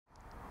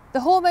The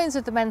hormones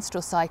of the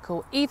menstrual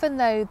cycle, even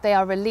though they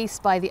are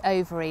released by the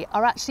ovary,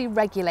 are actually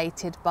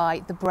regulated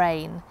by the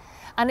brain.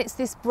 And it's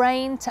this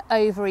brain to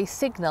ovary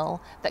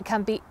signal that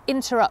can be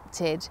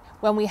interrupted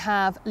when we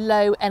have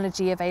low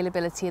energy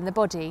availability in the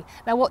body.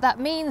 Now, what that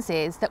means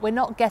is that we're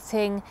not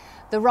getting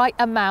the right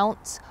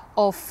amount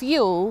of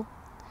fuel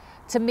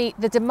to meet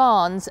the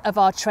demands of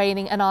our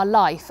training and our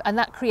life, and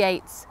that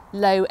creates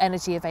low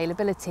energy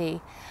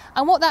availability.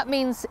 And what that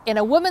means in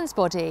a woman's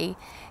body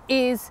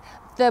is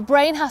the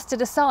brain has to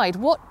decide,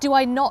 what do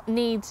I not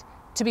need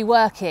to be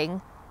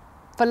working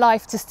for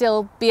life to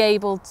still be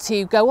able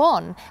to go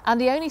on? And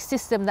the only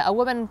system that a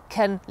woman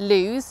can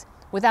lose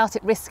without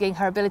it risking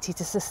her ability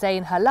to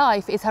sustain her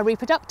life is her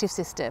reproductive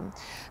system.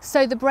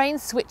 So the brain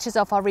switches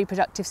off our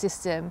reproductive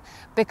system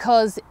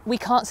because we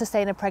can't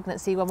sustain a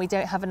pregnancy when we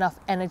don't have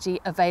enough energy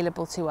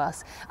available to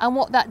us. And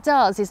what that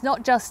does is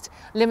not just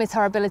limit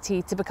our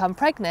ability to become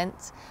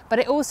pregnant, but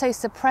it also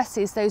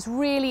suppresses those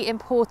really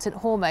important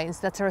hormones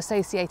that are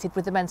associated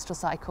with the menstrual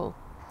cycle.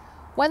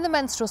 When the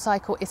menstrual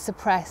cycle is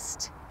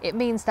suppressed, it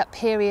means that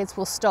periods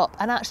will stop.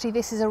 And actually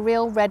this is a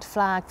real red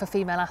flag for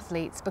female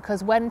athletes,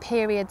 because when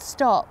periods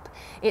stop,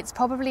 it's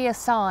probably a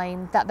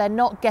sign that they're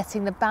not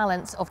getting the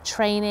balance of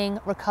training,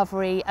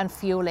 recovery and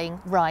fueling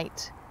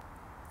right.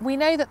 We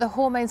know that the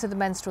hormones of the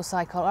menstrual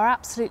cycle are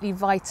absolutely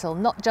vital,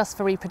 not just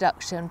for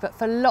reproduction, but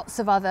for lots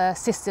of other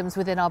systems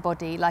within our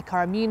body, like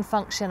our immune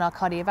function, our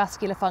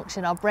cardiovascular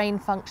function, our brain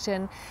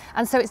function.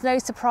 And so it's no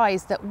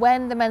surprise that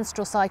when the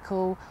menstrual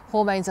cycle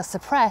hormones are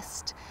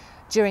suppressed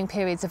during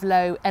periods of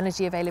low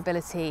energy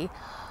availability,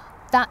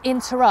 that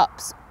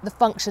interrupts the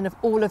function of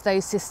all of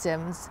those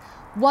systems.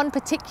 One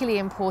particularly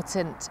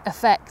important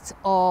effect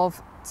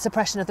of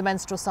suppression of the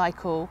menstrual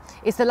cycle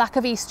is the lack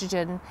of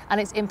estrogen and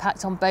its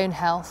impact on bone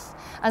health.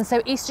 And so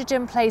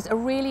estrogen plays a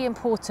really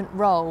important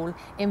role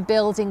in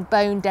building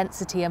bone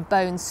density and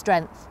bone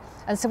strength.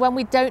 And so when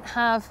we don't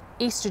have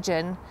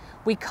estrogen,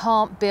 we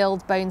can't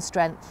build bone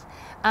strength.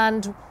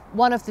 And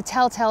one of the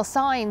telltale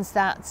signs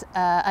that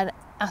an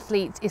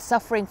athlete is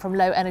suffering from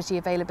low energy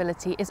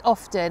availability is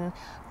often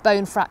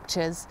bone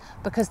fractures,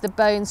 because the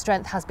bone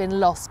strength has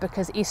been lost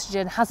because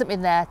estrogen hasn't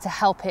been there to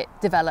help it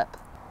develop.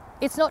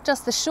 It's not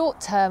just the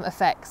short-term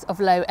effects of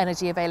low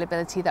energy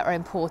availability that are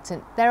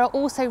important. There are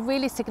also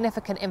really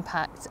significant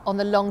impacts on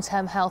the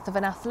long-term health of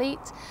an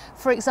athlete.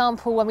 For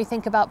example, when we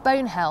think about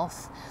bone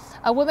health,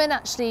 a woman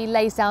actually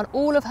lays down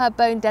all of her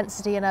bone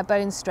density and her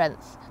bone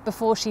strength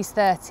before she's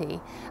 30.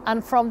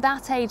 And from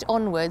that age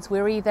onwards,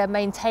 we're either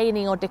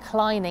maintaining or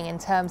declining in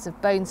terms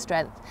of bone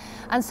strength.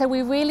 And so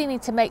we really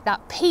need to make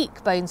that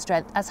peak bone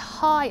strength as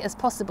high as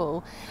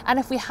possible. And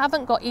if we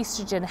haven't got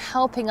estrogen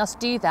helping us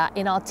do that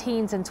in our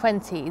teens and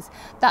 20s,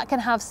 that can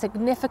have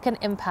significant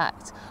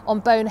impact on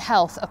bone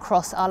health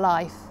across our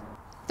life.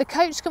 The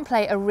coach can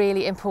play a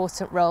really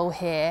important role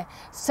here,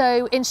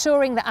 so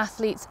ensuring that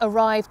athletes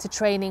arrive to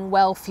training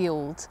well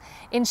fueled,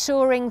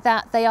 ensuring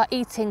that they are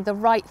eating the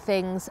right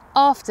things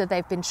after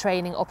they've been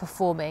training or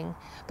performing,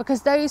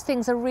 because those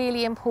things are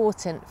really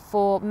important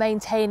for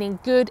maintaining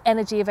good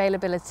energy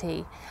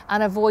availability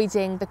and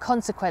avoiding the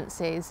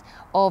consequences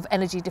of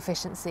energy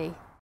deficiency.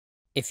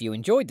 If you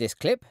enjoyed this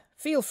clip,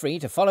 feel free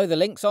to follow the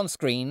links on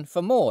screen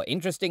for more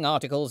interesting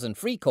articles and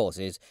free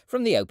courses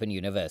from the Open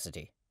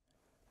University.